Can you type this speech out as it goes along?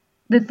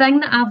the thing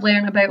that I've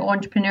learned about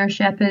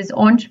entrepreneurship is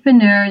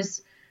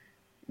entrepreneurs,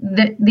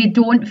 that they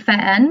don't fit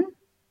in,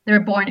 they're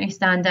born to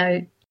stand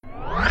out.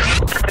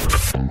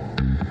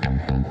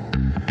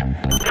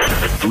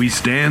 We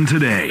stand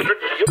today.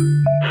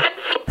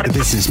 The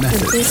Business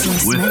Method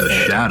with The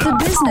Shadow.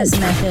 The Business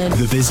Method.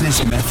 The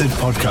Business Method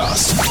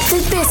Podcast.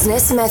 The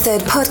Business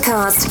Method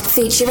Podcast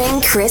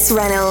featuring Chris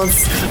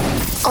Reynolds.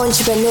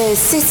 Entrepreneurs'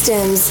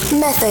 systems,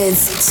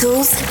 methods,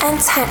 tools, and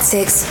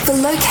tactics for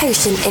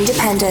location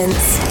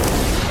independence.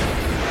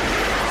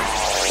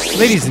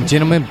 Ladies and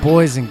gentlemen,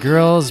 boys and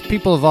girls,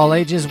 people of all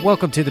ages,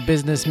 welcome to the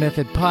Business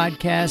Method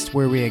Podcast,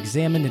 where we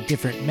examine the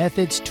different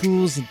methods,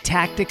 tools, and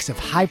tactics of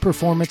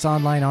high-performance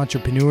online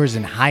entrepreneurs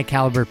and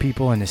high-caliber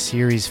people in a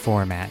series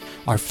format.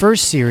 Our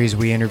first series,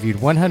 we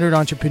interviewed 100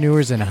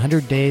 entrepreneurs in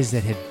 100 days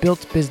that had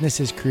built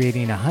businesses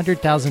creating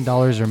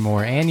 $100,000 or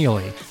more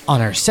annually. On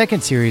our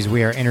second series,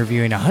 we are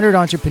interviewing 100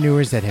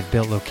 entrepreneurs that have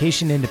built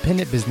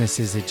location-independent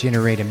businesses that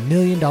generate $1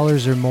 million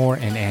or more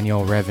in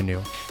annual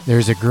revenue.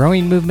 There's a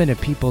growing movement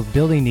of people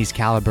building these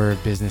caliber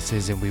of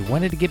businesses, and we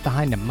wanted to get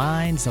behind the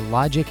minds, the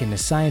logic, and the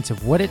science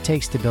of what it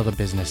takes to build a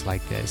business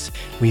like this.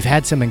 We've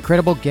had some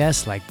incredible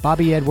guests like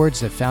Bobby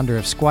Edwards, the founder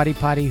of Squatty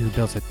Potty, who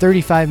built a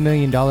 $35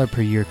 million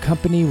per year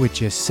company with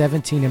just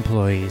 17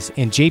 employees,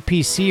 and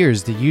JP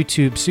Sears, the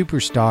YouTube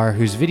superstar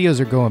whose videos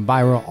are going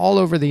viral all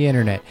over the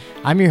internet.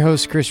 I'm your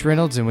host, Chris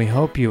Reynolds, and we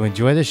hope you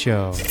enjoy the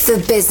show.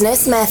 The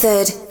Business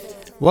Method.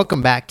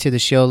 Welcome back to the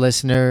show,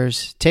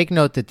 listeners. Take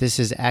note that this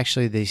is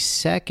actually the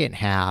second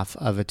half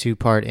of a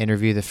two-part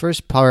interview. The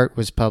first part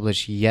was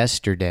published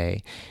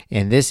yesterday,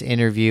 and this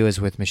interview is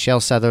with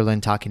Michelle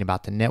Sutherland talking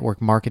about the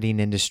network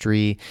marketing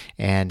industry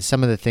and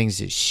some of the things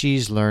that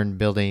she's learned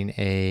building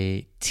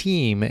a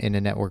team in a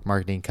network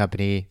marketing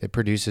company that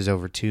produces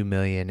over $2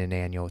 million in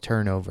annual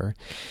turnover.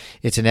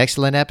 It's an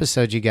excellent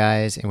episode, you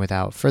guys, and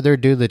without further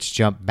ado, let's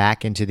jump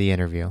back into the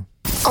interview.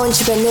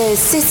 Entrepreneurs'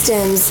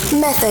 systems,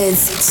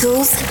 methods,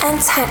 tools, and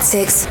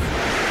tactics.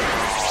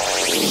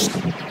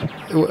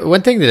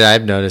 One thing that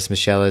I've noticed,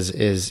 Michelle,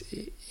 is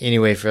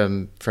anyway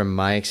from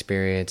my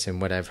experience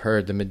and what I've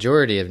heard, the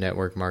majority of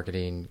network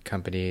marketing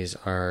companies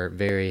are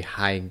very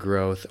high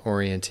growth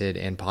oriented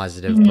and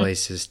positive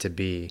places to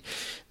be.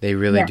 They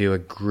really do a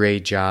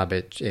great job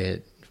at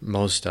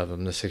most of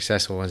them, the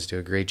successful ones, do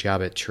a great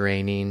job at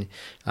training,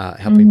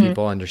 helping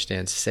people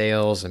understand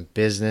sales and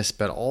business,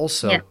 but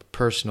also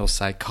personal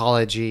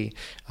psychology,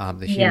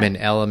 the human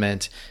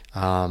element,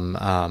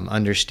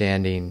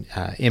 understanding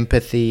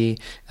empathy,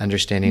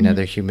 understanding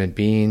other human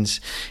beings.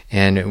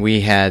 And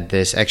we had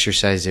this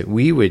exercise that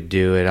we would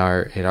do at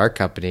our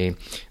company,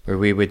 where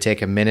we would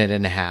take a minute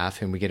and a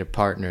half, and we get a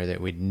partner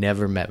that we'd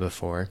never met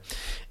before.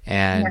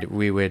 And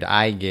we would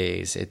eye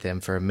gaze at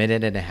them for a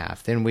minute and a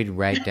half. Then we'd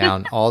write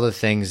down all the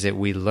things that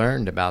we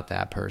learned about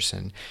that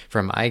person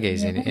from eye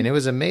gazing. And it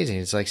was amazing.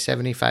 It's like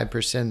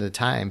 75% of the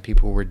time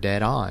people were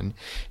dead on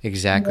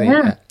exactly.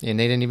 And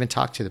they didn't even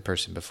talk to the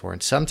person before.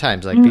 And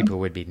sometimes people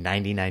would be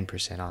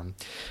 99% on.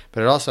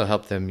 But it also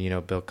helped them,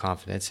 build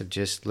confidence of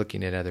just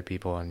looking at other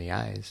people in the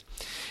eyes.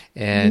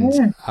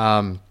 And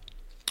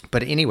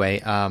but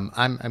anyway,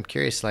 I'm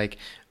curious,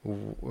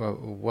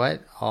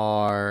 what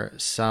are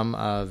some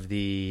of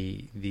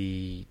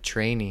the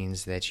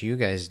trainings that you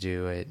guys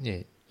do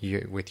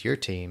with your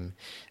team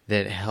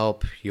that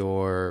help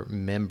your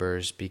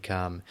members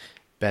become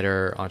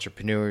better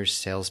entrepreneurs,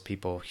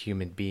 salespeople,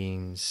 human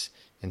beings,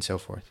 and so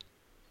forth?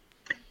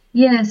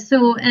 Yeah,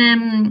 so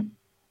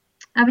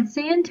I would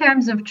say in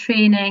terms of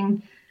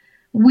training,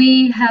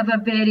 we have a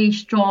very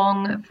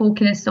strong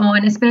focus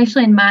on,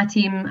 especially in my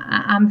team,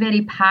 I'm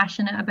very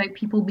passionate about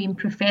people being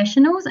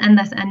professionals in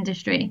this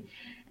industry.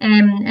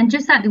 And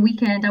just at the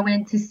weekend, I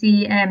went to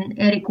see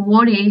Eric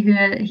Worre,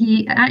 who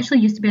he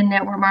actually used to be in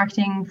network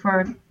marketing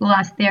for the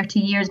last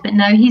 30 years, but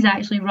now he's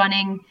actually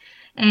running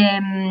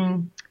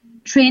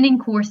training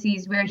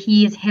courses where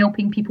he is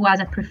helping people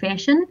as a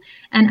profession.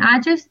 And I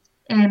just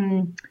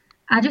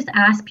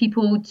ask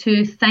people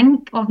to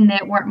think of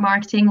network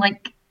marketing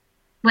like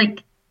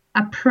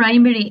a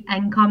primary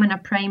income and a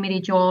primary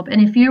job. And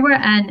if you were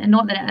in, and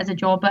not that it is a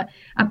job, but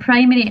a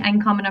primary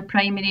income and a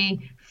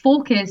primary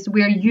focus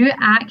where you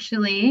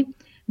actually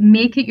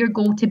make it your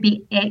goal to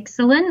be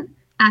excellent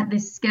at the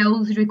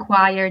skills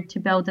required to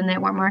build a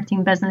network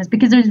marketing business,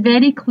 because there's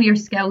very clear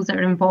skills that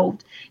are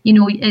involved.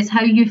 It's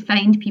how you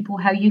find people,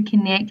 how you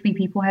connect with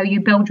people, how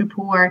you build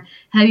rapport,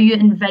 how you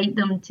invite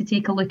them to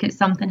take a look at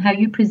something, how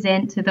you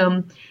present to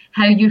them,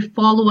 how you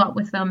follow up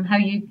with them, how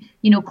you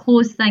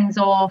close things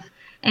off.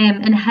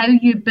 And how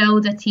you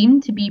build a team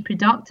to be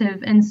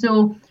productive. And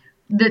so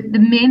the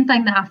main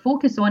thing that I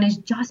focus on is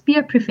just be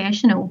a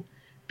professional.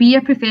 Be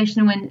a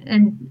professional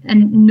and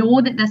know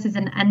that this is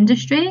an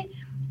industry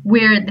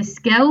where the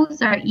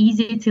skills are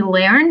easy to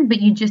learn,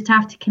 but you just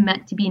have to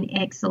commit to being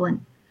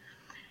excellent.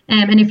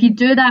 And if you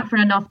do that for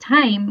enough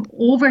time,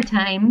 over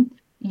time,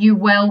 you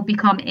will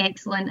become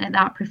excellent at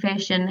that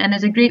profession. And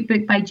there's a great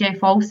book by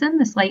Jeff Olson,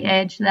 The Slight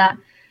Edge, that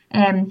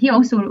He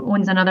also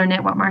owns another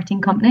network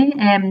marketing company,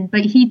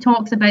 but he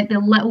talks about the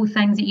little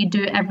things that you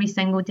do every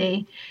single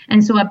day.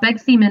 And so a big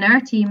theme in our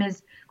team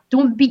is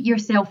don't beat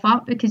yourself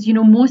up, because, you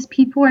know, most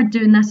people are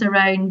doing this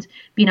around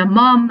being a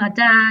mum, a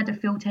dad, a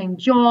full-time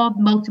job,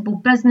 multiple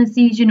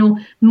businesses. You know,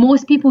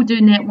 most people do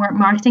network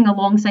marketing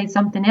alongside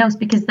something else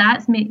because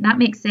that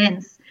makes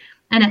sense.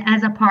 And it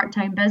is a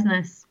part-time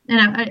business.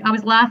 And I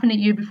was laughing at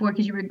you before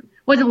because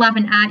wasn't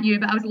laughing at you,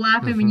 but I was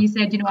laughing when you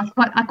said, you know,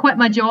 I quit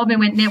my job and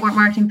went network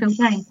marketing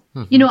full-time.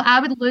 You know, I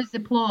would lose the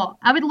plot.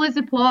 I would lose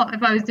the plot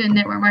if I was doing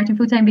network marketing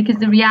full-time, because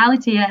the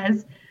reality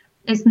is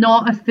it's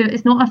not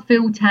a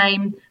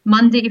full-time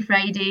Monday to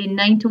Friday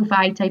 9 to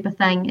 5 type of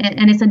thing,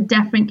 and it's a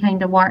different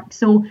kind of work.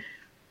 So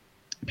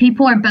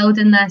people are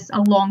building this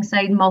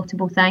alongside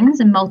multiple things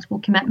and multiple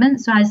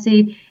commitments. So I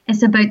say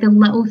it's about the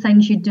little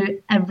things you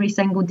do every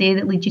single day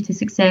that lead you to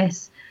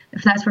success.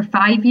 If that's for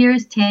 5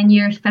 years, 10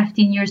 years,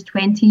 15 years,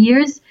 20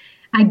 years,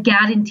 I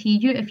guarantee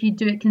you, if you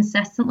do it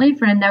consistently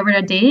for an hour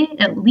a day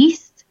at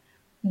least,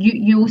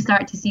 you'll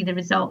start to see the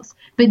results.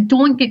 But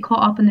don't get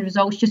caught up in the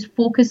results. Just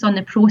focus on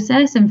the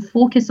process and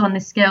focus on the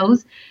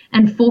skills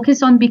and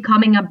focus on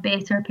becoming a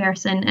better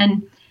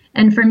person.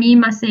 And for me,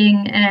 my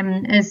saying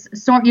is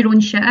sort your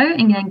own shit out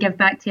and then give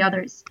back to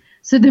others.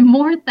 So the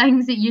more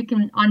things that you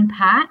can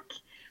unpack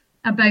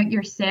about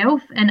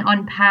yourself and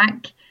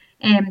unpack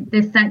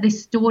the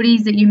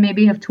stories that you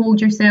maybe have told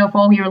yourself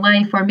all your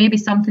life, or maybe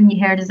something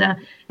you heard as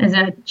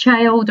a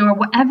child, or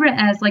whatever it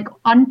is, like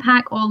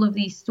unpack all of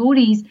these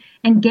stories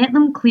and get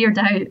them cleared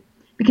out.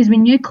 Because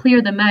when you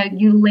clear them out,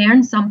 you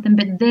learn something,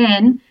 but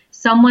then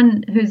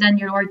someone who's in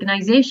your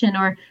organization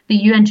or that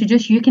you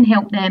introduce, you can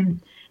help them.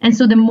 And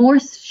so the more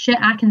shit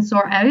I can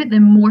sort out, the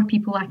more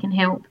people I can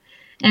help.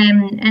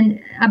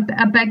 And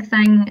a big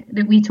thing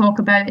that we talk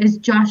about is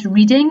just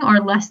reading or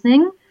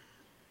listening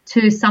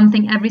to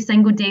something every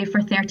single day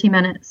for 30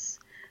 minutes.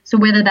 So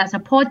whether that's a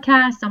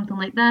podcast, something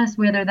like this,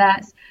 whether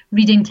that's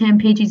reading 10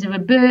 pages of a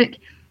book,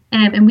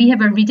 and we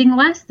have a reading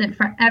list that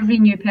for every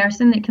new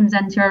person that comes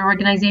into our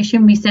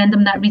organization, we send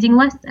them that reading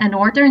list in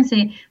order and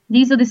say,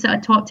 these are the sort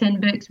of top 10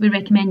 books we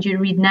recommend you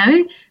read now.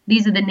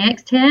 These are the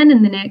next 10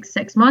 in the next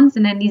 6 months,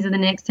 and then these are the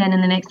next 10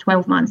 in the next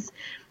 12 months.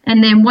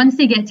 And then once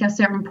they get to a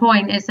certain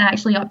point, it's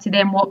actually up to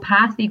them what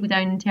path they go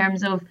down in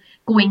terms of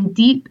going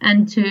deep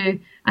into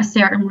a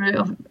certain route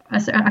of,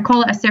 I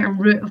call it a certain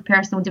route of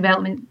personal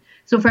development.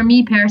 So for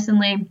me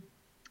personally,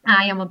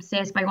 I am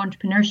obsessed by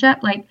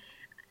entrepreneurship. Like,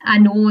 I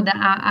know that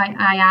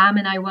I am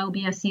and I will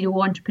be a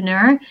serial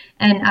entrepreneur,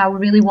 and I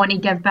really want to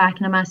give back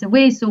in a massive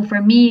way. So for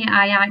me,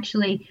 I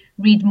actually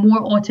read more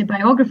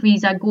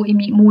autobiographies. I go to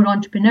meet more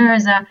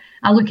entrepreneurs.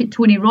 I look at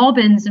Tony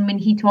Robbins, and when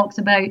he talks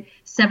about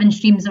 7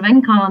 streams of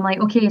income, I'm like,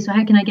 okay, so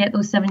how can I get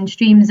those 7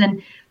 streams?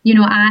 And, you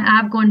know,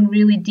 I've gone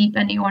really deep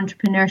into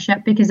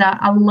entrepreneurship because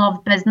I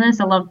love business.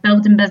 I love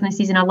building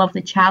businesses and I love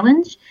the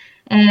challenge.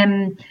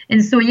 And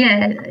so,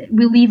 yeah,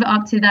 we leave it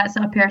up to that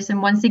sort of person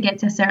once they get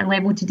to a certain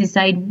level to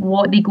decide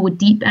what they go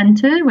deep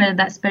into, whether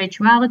that's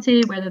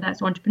spirituality, whether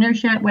that's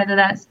entrepreneurship, whether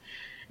that's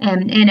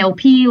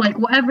NLP, like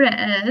whatever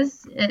it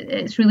is,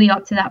 it's really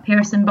up to that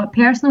person. But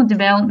personal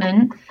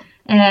development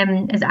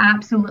is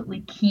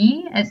absolutely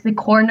key. It's the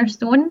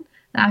cornerstone,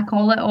 that I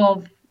call it,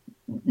 of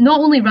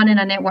not only running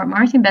a network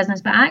marketing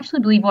business, but I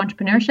actually believe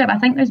entrepreneurship. I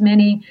think there's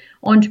many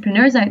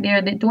entrepreneurs out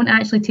there that don't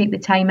actually take the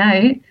time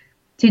out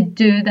to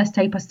do this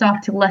type of stuff,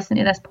 to listen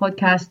to this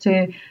podcast,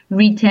 to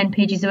read 10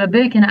 pages of a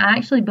book. And I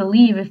actually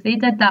believe if they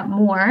did that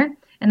more,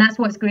 and that's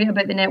what's great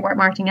about the network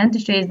marketing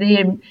industry, is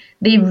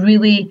they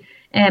really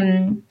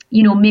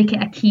make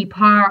it a key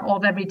part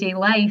of everyday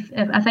life.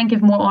 I think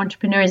if more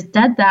entrepreneurs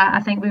did that,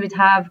 I think we would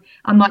have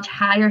a much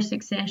higher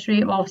success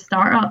rate of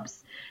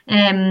startups,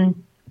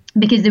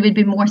 because they would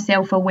be more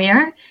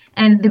self-aware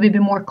and they would be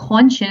more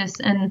conscious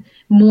and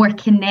more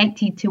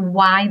connected to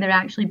why they're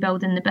actually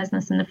building the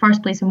business in the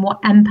first place and what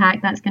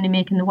impact that's going to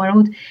make in the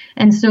world.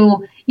 And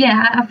so,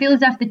 yeah, I feel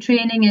as if the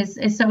training is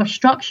sort of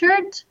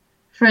structured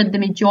for the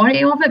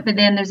majority of it, but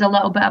then there's a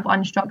little bit of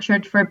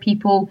unstructured for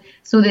people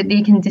so that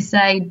they can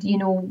decide, you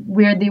know,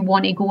 where they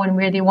want to go and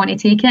where they want to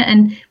take it.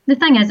 And the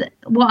thing is,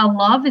 what I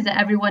love is that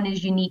everyone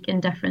is unique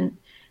and different.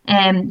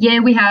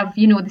 We have,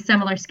 you know, the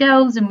similar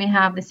skills and we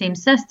have the same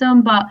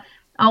system, but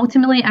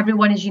ultimately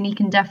everyone is unique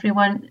and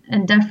different,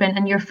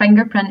 and your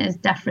fingerprint is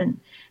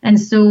different. And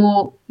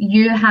so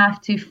you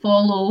have to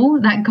follow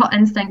that gut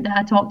instinct that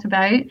I talked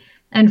about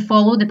and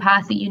follow the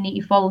path that you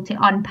need to follow to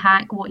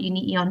unpack what you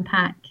need to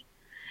unpack.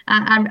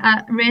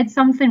 I read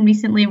something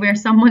recently where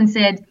someone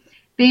said,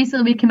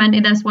 basically we come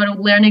into this world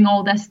learning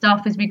all this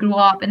stuff as we grow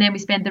up, and then we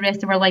spend the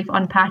rest of our life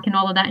unpacking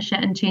all of that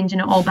shit and changing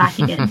it all back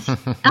again.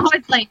 I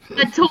was like,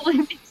 that totally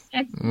makes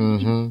sense.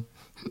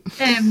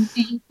 So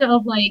you sort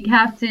of like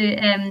have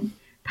to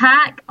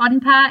pack,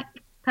 unpack,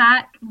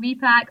 pack,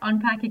 repack,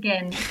 unpack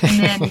again, and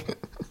then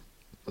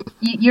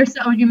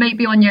you might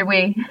be on your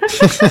way.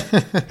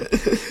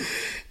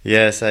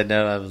 Yes, I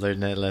know. I've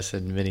learned that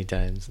lesson many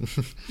times.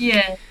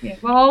 Yeah.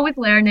 We're always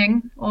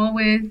learning,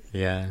 always.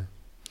 Yeah.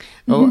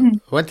 Well,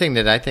 one thing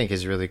that I think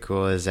is really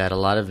cool is that a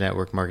lot of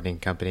network marketing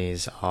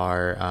companies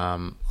are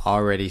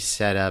already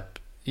set up.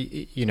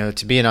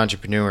 To be an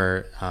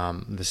entrepreneur,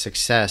 the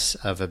success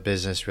of a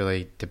business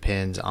really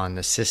depends on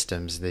the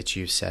systems that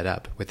you set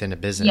up within a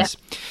business.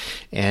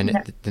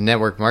 And the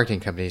network marketing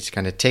companies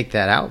kind of take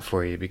that out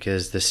for you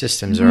because the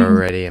systems are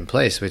already in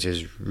place, which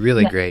is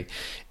really great.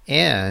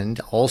 And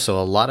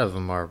also a lot of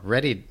them are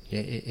ready.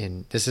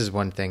 And this is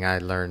one thing I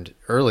learned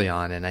early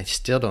on, and I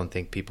still don't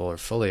think people are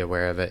fully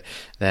aware of it,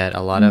 that a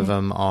lot of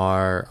them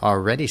are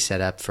already set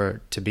up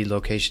to be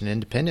location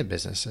independent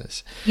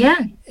businesses.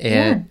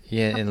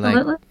 And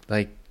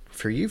like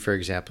for you, for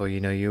example,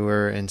 you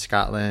were in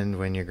Scotland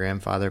when your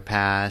grandfather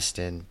passed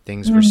and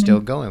things were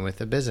still going with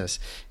the business,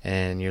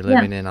 and you're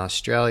living in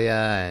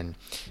Australia,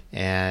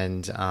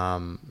 and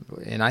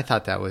I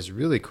thought that was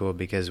really cool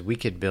because we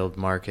could build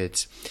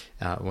markets.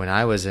 When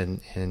I was in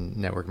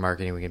network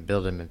marketing, we could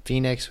build them in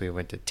Phoenix. We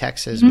went to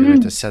Texas. We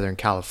went to Southern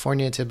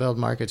California to build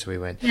markets. We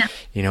went,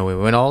 we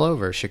went all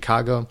over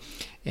Chicago.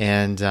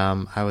 And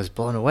I was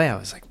blown away. I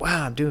was like,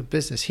 wow, I'm doing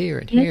business here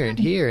and here and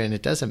here. And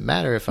it doesn't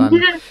matter if I'm,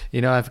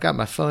 I've got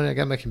my phone, I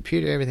got my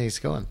computer, everything's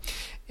going.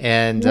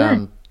 And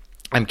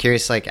I'm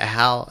curious, like,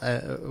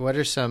 what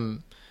are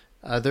some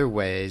other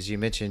ways? You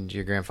mentioned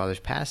your grandfather's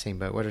passing,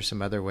 but what are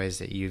some other ways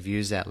that you've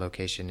used that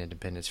location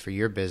independence for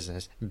your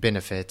business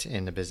benefit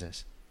in the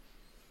business?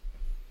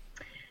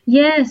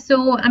 Yeah,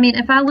 so I mean,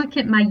 if I look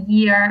at my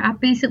year, I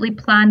basically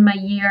plan my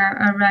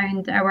year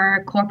around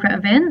our corporate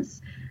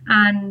events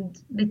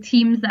and the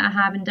teams that I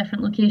have in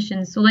different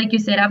locations. So like you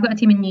said, I've got a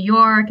team in New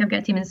York, I've got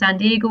a team in San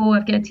Diego,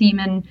 I've got a team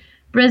in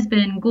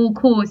Brisbane, Gold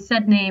Coast,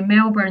 Sydney,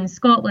 Melbourne,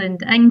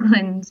 Scotland,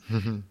 England,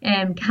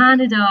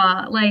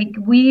 Canada.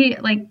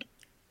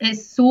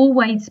 It's so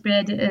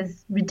widespread, it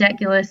is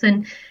ridiculous.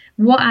 And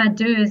what I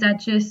do is I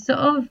just sort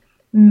of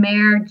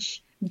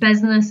merge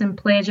business and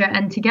pleasure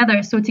in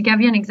together. So to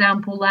give you an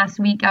example, last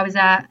week I was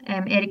at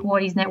Eric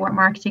Worre's Network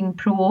Marketing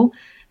Pro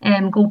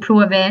Go Pro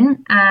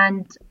event,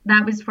 and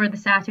that was for the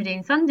Saturday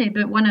and Sunday.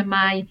 But one of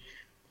my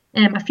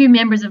a few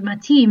members of my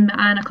team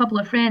and a couple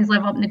of friends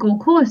live up in the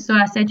Gold Coast, so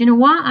I said, you know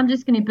what, I'm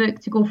just going to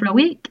book to go for a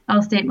week.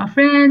 I'll stay at my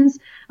friends,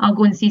 I'll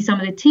go and see some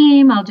of the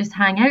team, I'll just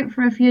hang out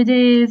for a few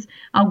days,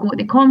 I'll go to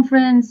the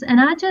conference. And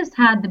I just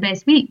had the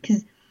best week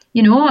because,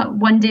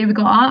 one day we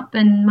got up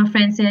and my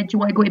friend said, do you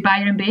want to go to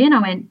Byron Bay? And I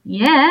went,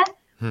 yeah,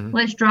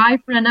 let's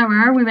drive for an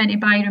hour. We went to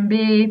Byron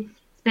Bay,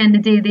 spend the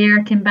day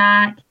there, came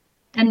back.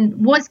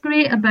 And what's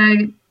great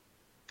about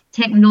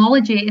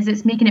technology is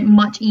it's making it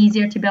much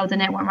easier to build a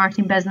network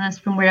marketing business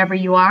from wherever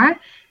you are.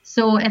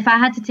 So if I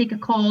had to take a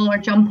call or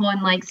jump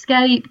on like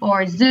Skype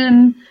or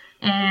Zoom,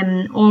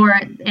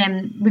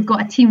 we've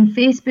got a team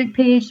Facebook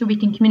page so we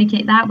can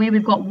communicate that way.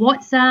 We've got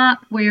WhatsApp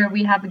where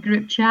we have a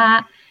group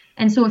chat.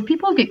 And so if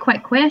people get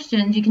quick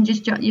questions, you can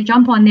just you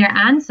jump on their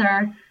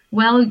answer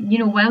while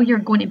you're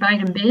going to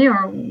Byron Bay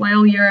or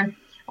while you're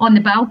on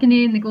the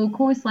balcony in the Gold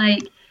Coast.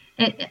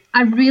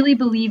 I really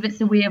believe it's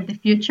the way of the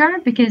future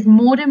because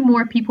more and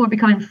more people are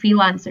becoming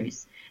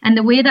freelancers. And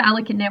the way that I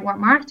look at network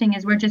marketing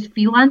is we're just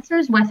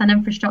freelancers with an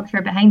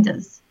infrastructure behind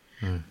us.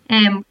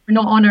 We're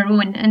not on our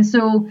own. And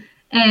so,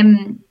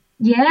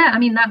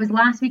 that was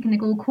last week in the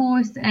Gold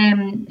Coast.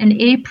 In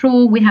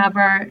April, we have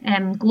our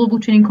global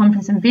training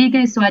conference in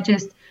Vegas. So I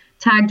just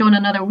tagged on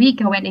another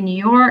week. I went to New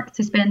York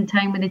to spend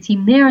time with the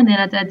team there. And then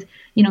I did,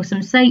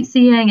 some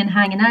sightseeing and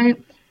hanging out.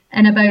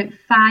 In about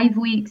 5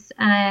 weeks,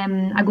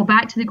 I go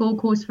back to the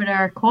Gold Coast for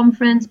our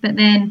conference, but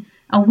then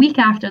a week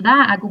after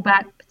that, I go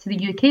back to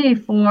the UK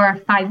for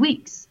 5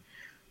 weeks.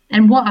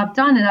 And what I've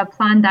done is I've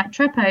planned that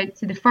trip out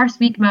to the first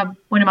week,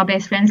 one of my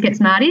best friends gets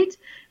married.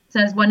 So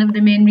that's one of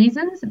the main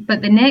reasons.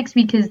 But the next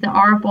week is the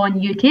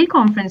Arbonne UK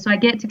conference. So I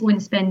get to go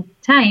and spend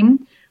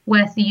time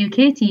with the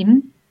UK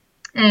team.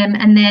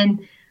 And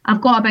then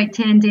I've got about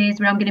 10 days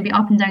where I'm going to be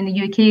up and down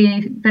the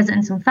UK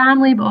visiting some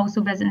family, but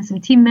also visiting some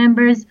team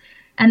members.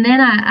 And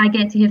then I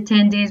get to have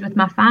 10 days with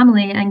my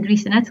family in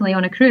Greece and Italy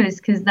on a cruise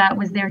because that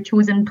was their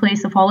chosen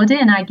place of holiday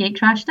and I gate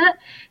crashed it.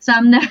 So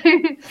I'm now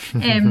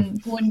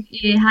going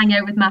to hang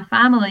out with my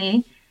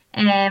family,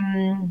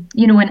 in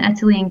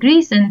Italy and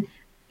Greece. And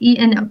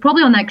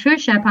probably on that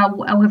cruise ship,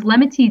 I'll have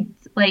limited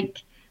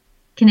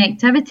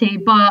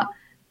connectivity. But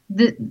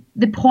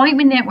the point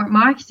with network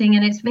marketing,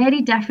 and it's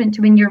very different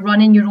to when you're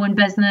running your own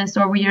business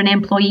or when you're an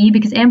employee,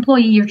 because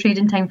employee, you're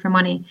trading time for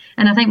money.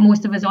 And I think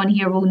most of us on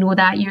here will know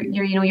that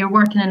you're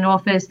working in an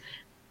office,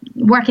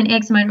 working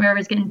X amount of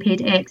hours, getting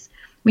paid X.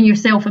 When you're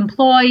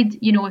self-employed,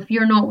 if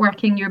you're not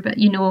working, you're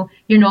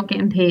not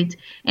getting paid.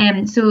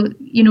 So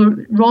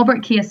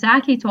Robert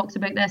Kiyosaki talks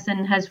about this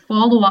in his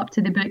follow-up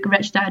to the book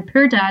Rich Dad,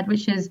 Poor Dad,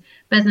 which is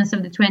Business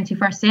of the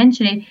 21st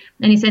Century.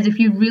 And he says, if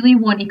you really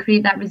want to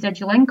create that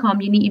residual income,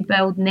 you need to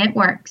build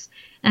networks.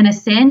 And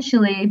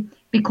essentially,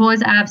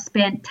 because I've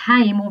spent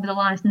time over the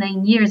last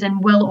 9 years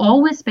and will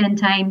always spend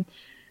time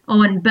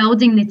on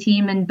building the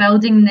team and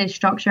building the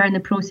structure and the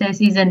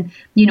processes and,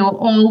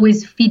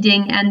 always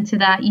feeding into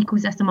that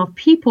ecosystem of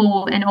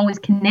people and always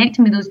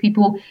connecting with those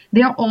people,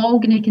 they're all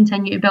going to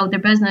continue to build their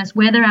business,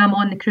 whether I'm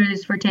on the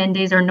cruise for 10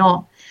 days or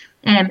not.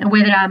 And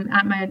whether I'm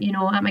at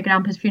my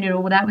grandpa's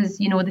funeral, that was,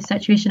 the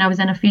situation I was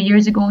in a few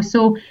years ago.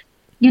 So,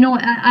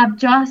 I've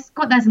just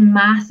got this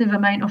massive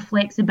amount of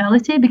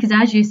flexibility because,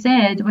 as you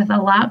said, with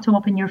a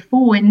laptop and your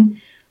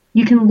phone,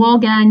 you can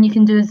log in, you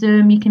can do a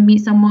Zoom, you can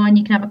meet someone,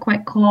 you can have a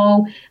quick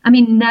call. I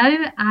mean,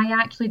 now I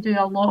actually do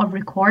a lot of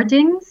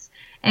recordings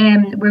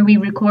where we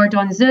record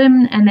on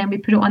Zoom and then we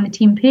put it on the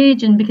team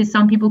page. And because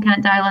some people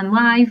can't dial in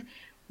live,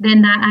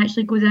 then that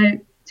actually goes out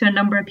to a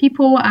number of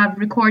people. I've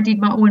recorded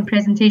my own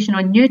presentation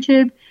on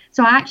YouTube.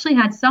 So I actually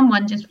had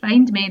someone just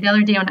find me the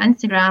other day on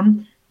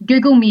Instagram,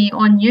 Google me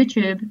on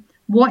YouTube,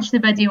 watch the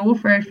video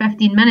for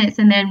 15 minutes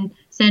and then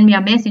send me a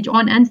message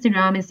on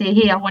Instagram and say,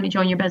 hey, I want to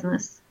join your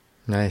business.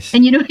 Nice.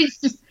 And,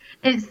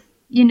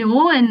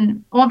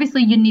 and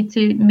obviously you need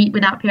to meet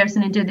with that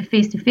person and do the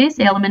face-to-face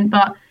element,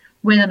 but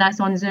whether that's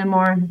on Zoom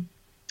or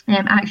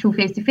actual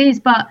face-to-face,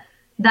 but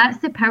that's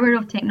the power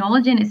of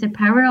technology and it's the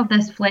power of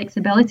this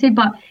flexibility.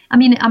 But I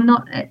mean,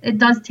 it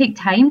does take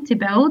time to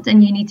build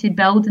and you need to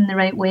build in the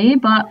right way.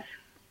 But,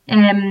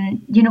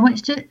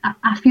 it's just,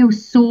 I feel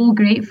so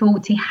grateful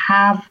to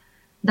have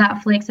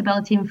that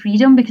flexibility and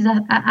freedom because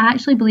I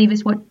actually believe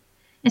it's what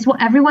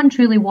everyone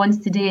truly wants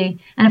today.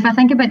 And if I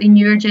think about the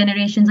newer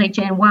generations like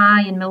Gen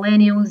Y and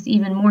millennials,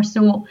 even more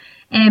so,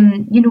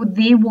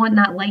 they want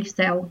that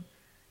lifestyle.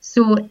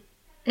 So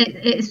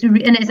it's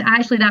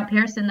actually that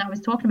person that I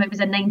was talking about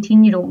was a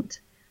 19-year-old,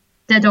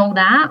 did all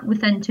that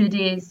within 2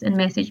 days and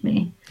messaged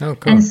me. Oh,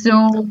 cool. And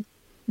so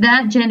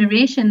that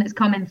generation that's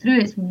coming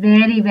through, it's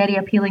very, very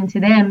appealing to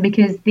them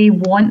because they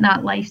want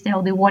that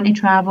lifestyle. They want to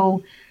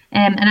travel.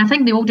 And I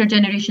think the older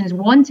generations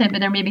want it, but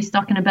they're maybe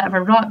stuck in a bit of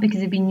a rut because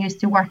they've been used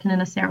to working in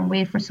a certain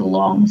way for so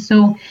long.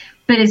 So,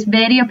 but it's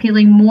very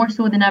appealing, more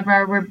so than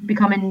ever. We're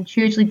becoming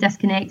hugely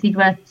disconnected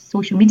with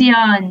social media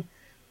and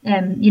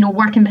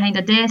working behind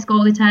a desk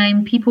all the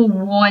time. People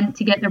want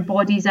to get their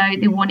bodies out.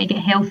 They want to get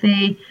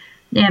healthy.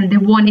 They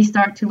want to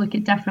start to look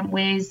at different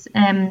ways.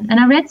 And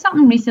I read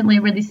something recently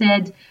where they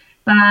said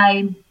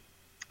by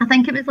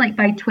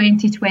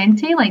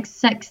 2020, like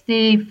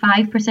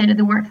 65% of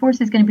the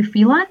workforce is going to be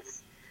freelance.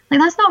 Like,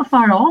 that's not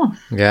far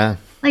off. Yeah.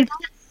 Like,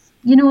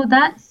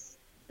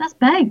 that's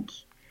big.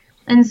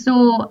 And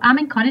so I'm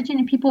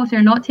encouraging people, if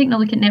they're not taking a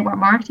look at network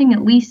marketing,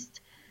 at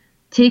least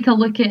take a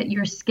look at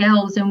your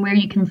skills and where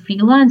you can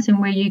freelance and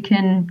where you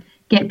can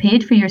get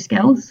paid for your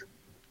skills.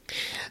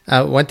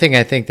 One thing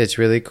I think that's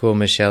really cool,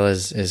 Michelle,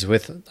 is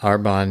with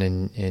Arbonne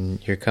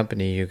and your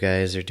company, you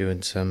guys are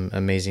doing some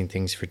amazing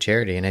things for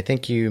charity. And I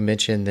think you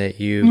mentioned that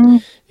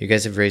you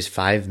guys have raised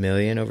 $5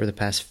 million over the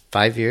past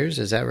 5 years.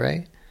 Is that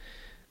right?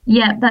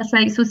 Yeah, that's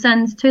right. So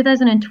since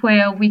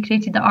 2012, we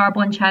created the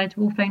Arbonne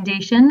Charitable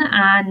Foundation,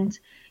 and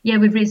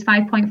we've raised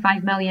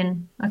 5.5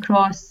 million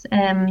across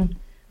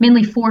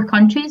mainly 4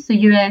 countries, so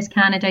US,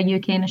 Canada,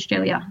 UK, and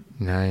Australia.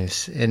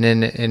 Nice. And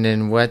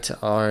then what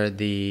are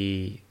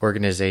the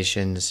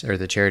organizations or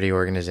the charity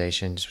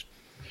organizations?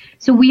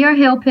 So we are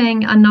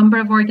helping a number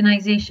of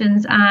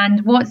organizations,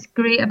 and what's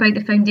great about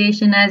the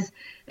foundation is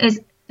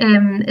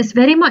it's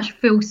very much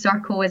full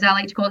circle, as I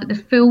like to call it, the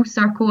full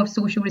circle of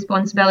social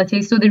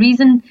responsibility. So the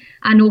reason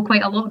I know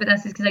quite a lot about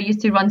this is because I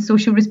used to run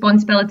social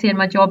responsibility in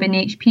my job in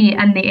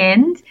HP. In the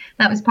end,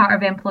 that was part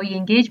of employee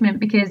engagement,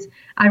 because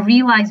I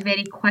realised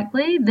very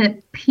quickly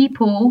that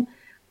people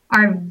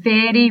are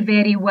very,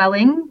 very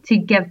willing to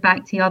give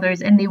back to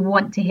others and they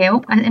want to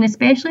help. And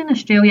especially in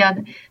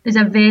Australia, there's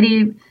a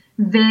very,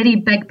 very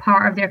big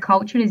part of their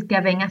culture is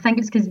giving. I think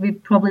it's because we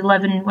probably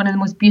live in one of the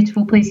most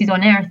beautiful places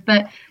on earth,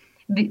 but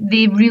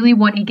they really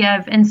want to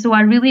give. And so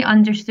I really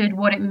understood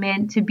what it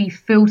meant to be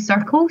full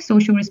circle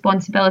social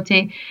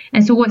responsibility.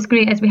 And so what's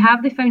great is we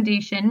have the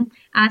foundation.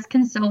 As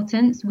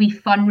consultants, we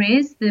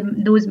fundraise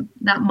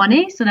that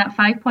money. So that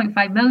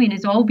 5.5 million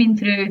has all been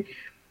through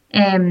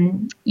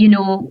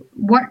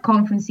work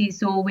conferences.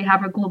 So we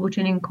have our global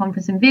training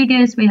conference in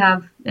Vegas, we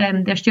have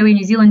the Australia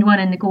New Zealand one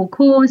in the Gold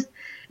Coast,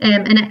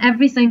 and at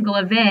every single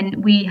event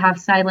we have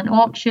silent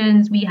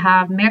auctions, we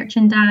have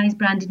merchandise,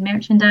 branded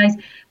merchandise,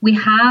 we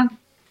have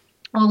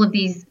all of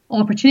these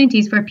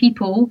opportunities for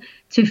people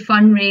to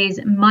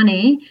fundraise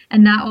money,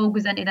 and that all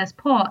goes into this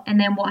pot. And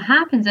then what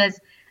happens is,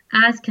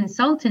 as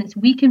consultants,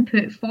 we can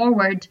put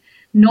forward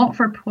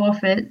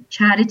not-for-profit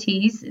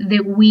charities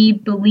that we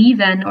believe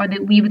in or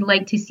that we would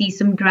like to see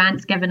some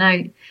grants given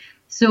out.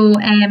 So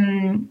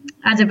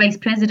as a vice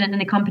president in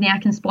the company, I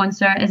can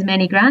sponsor as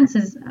many grants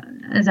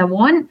as I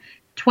want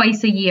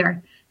twice a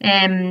year.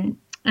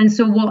 And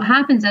so what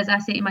happens is I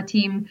say to my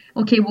team,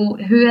 okay, well,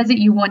 who is it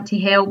you want to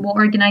help? What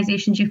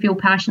organisations you feel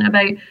passionate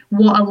about?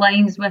 What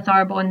aligns with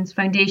Arbonne's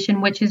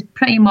foundation, which is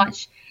pretty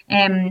much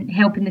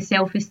helping the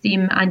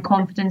self-esteem and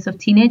confidence of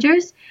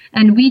teenagers.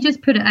 And we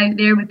just put it out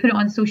there. We put it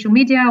on social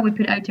media. We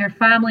put it out to our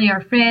family,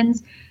 our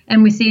friends,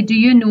 and we say, do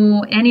you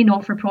know any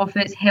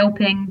not-for-profits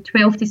helping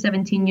 12 to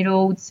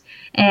 17-year-olds,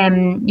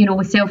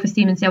 with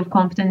self-esteem and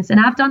self-confidence? And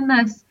I've done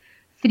this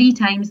 3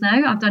 times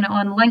now. I've done it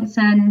on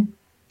LinkedIn,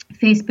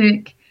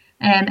 Facebook,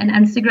 and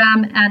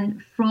Instagram.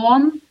 And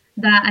from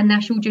that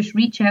initial just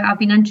reach out, I've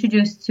been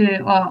introduced to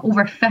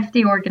over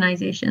 50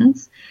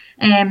 organisations.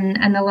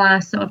 In the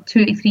last sort of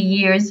 2 to 3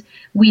 years,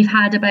 we've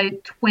had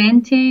about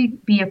 20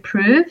 be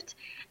approved,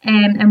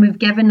 and we've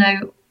given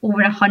out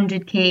over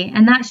 100k,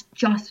 and that's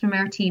just from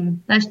our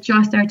team. That's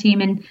just our team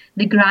and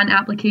the grant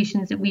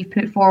applications that we've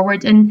put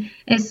forward, and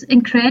it's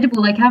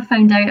incredible. Like, I've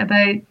found out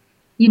about,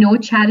 you know,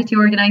 charity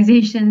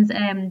organisations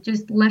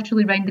just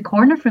literally round the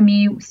corner from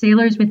me,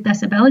 Sailors with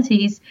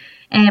Disabilities,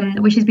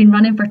 which has been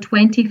running for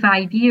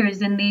 25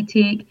 years, and they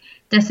take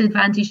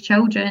disadvantaged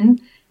children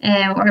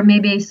or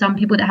maybe some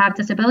people that have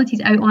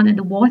disabilities out onto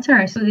the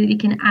water so that they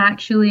can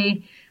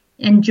actually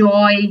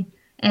enjoy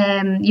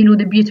you know,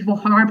 the beautiful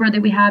harbour that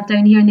we have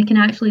down here, and they can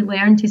actually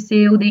learn to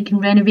sail, they can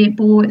renovate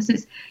boats.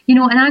 It's, you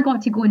know, and I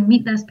got to go and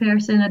meet this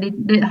person, or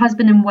the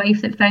husband and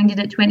wife that founded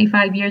it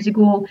 25 years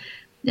ago,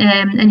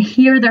 and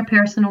hear their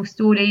personal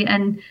story,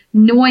 and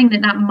knowing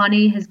that that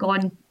money has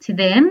gone to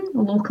them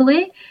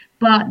locally.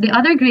 But the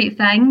other great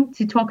thing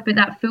to talk about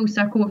that full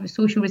circle of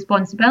social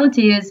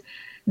responsibility is,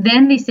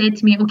 then they said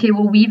to me, okay,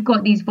 well, we've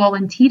got these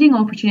volunteering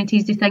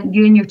opportunities. Do you think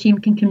you and your team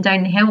can come down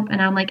and help?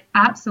 And I'm like,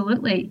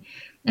 absolutely.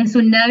 And so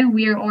now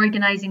we're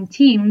organising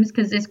teams,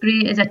 because it's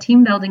great as a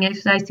team building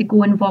exercise to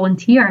go and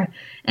volunteer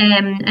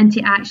and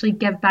to actually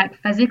give back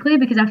physically,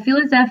 because I feel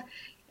as if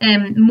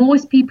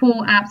most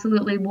people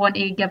absolutely want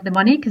to give the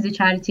money because the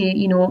charity,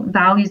 you know,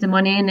 values the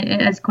money, and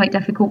it is quite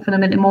difficult for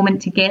them at the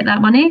moment to get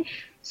that money.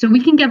 So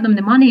we can give them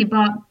the money,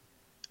 but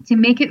to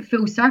make it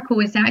full circle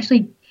is to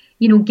actually,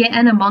 you know, get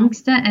in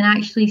amongst it and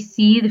actually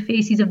see the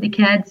faces of the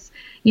kids,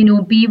 you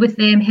know, be with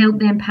them, help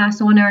them, pass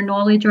on our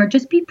knowledge, or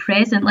just be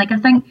present. Like, I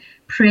think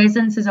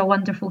presence is a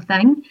wonderful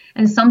thing,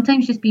 and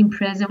sometimes just being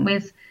present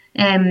with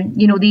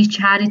you know, these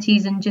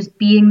charities and just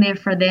being there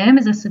for them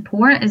as a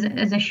support is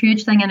a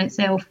huge thing in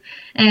itself.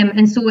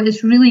 And so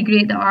it's really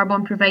great that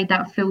Arbonne provide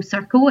that full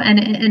circle,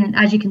 and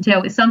as you can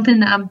tell, it's something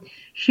that I'm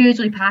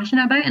hugely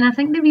passionate about. And I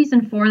think the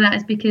reason for that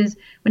is because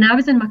when I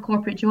was in my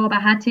corporate job, I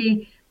had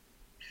to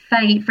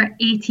fight for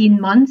 18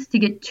 months to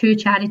get 2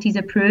 charities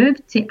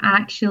approved to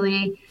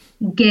actually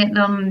get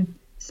them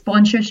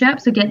sponsorship,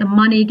 so get them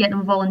money, get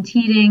them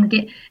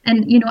volunteering,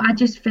 and you know, I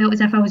just felt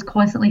as if I was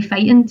constantly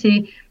fighting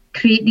to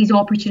create these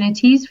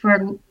opportunities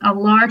for a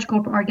large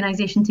corporate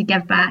organisation to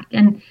give back,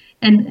 and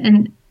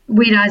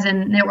whereas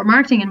in network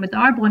marketing and with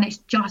Arbonne, it's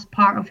just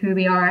part of who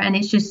we are, and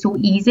it's just so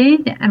easy,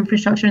 the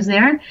infrastructure is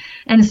there.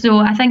 And so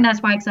I think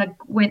that's why, because I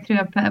went through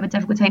a bit of a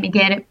difficult time to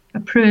get it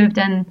approved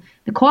in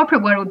the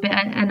corporate world, but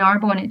in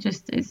Arbonne,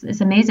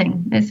 it's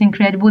amazing. It's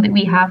incredible that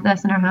we have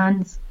this in our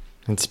hands.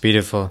 It's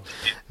beautiful.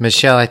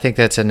 Michelle, I think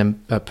that's a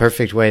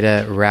perfect way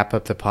to wrap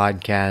up the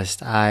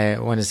podcast. I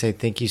want to say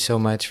thank you so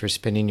much for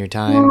spending your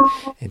time,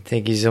 and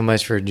thank you so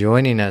much for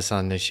joining us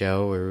on the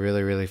show. We're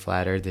really, really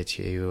flattered that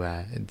you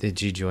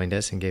joined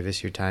us and gave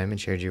us your time and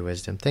shared your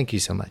wisdom. Thank you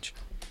so much.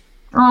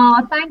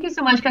 Oh, thank you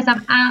so much, Chris.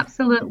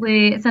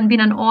 It's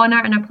been an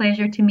honour and a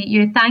pleasure to meet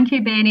you. Thank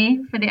you,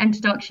 Benny, for the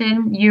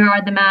introduction. You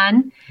are the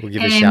man. We'll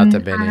give a shout to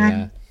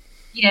Benny,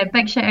 Yeah,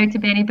 big shout out to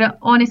Benny. But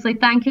honestly,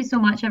 thank you so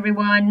much,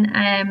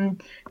 everyone.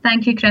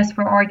 Thank you, Chris,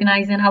 for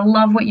organising. I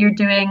love what you're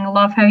doing.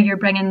 Love how you're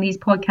bringing these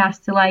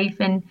podcasts to life,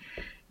 and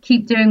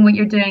keep doing what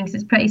you're doing, because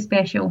it's pretty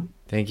special.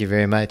 Thank you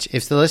very much.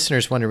 If the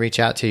listeners want to reach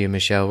out to you,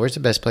 Michelle, where's the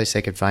best place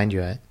they could find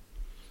you at?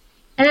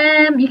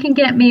 You can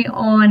get me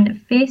on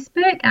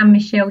Facebook. I'm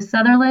Michelle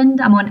Sutherland.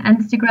 I'm on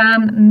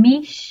Instagram,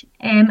 Mish,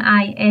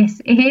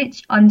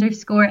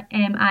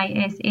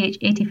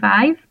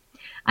 MISH_MISH85.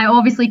 I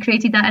obviously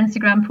created that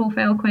Instagram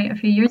profile quite a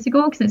few years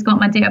ago because it's got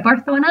my date of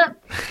birth on it.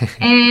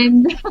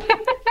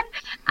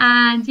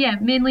 And yeah,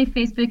 mainly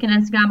Facebook and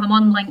Instagram. I'm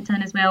on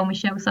LinkedIn as well,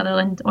 Michelle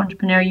Sutherland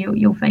Entrepreneur.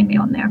 You'll find me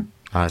on there.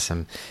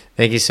 Awesome.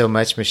 Thank you so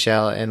much,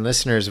 Michelle. And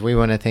listeners, we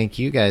want to thank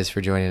you guys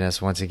for joining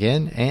us once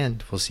again,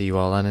 and we'll see you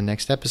all on the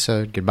next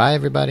episode. Goodbye,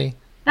 everybody.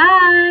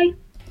 Bye.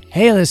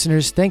 Hey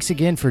listeners, thanks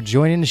again for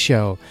joining the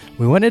show.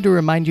 We wanted to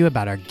remind you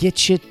about our Get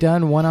Shit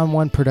Done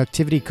one-on-one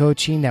productivity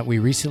coaching that we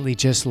recently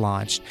just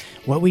launched.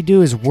 What we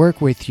do is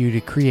work with you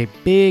to create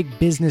big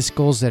business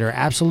goals that are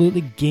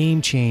absolutely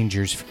game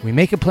changers. We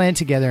make a plan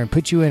together and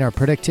put you in our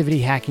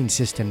productivity hacking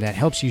system that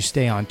helps you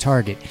stay on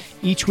target.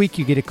 Each week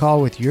you get a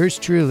call with yours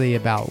truly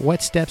about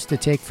what steps to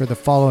take for the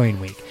following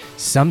week.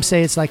 Some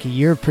say it's like a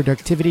year of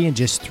productivity in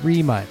just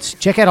 3 months.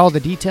 Check out all the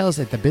details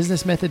at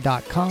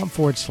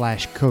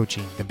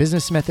thebusinessmethod.com/coaching.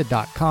 thebusinessmethod.com/coaching.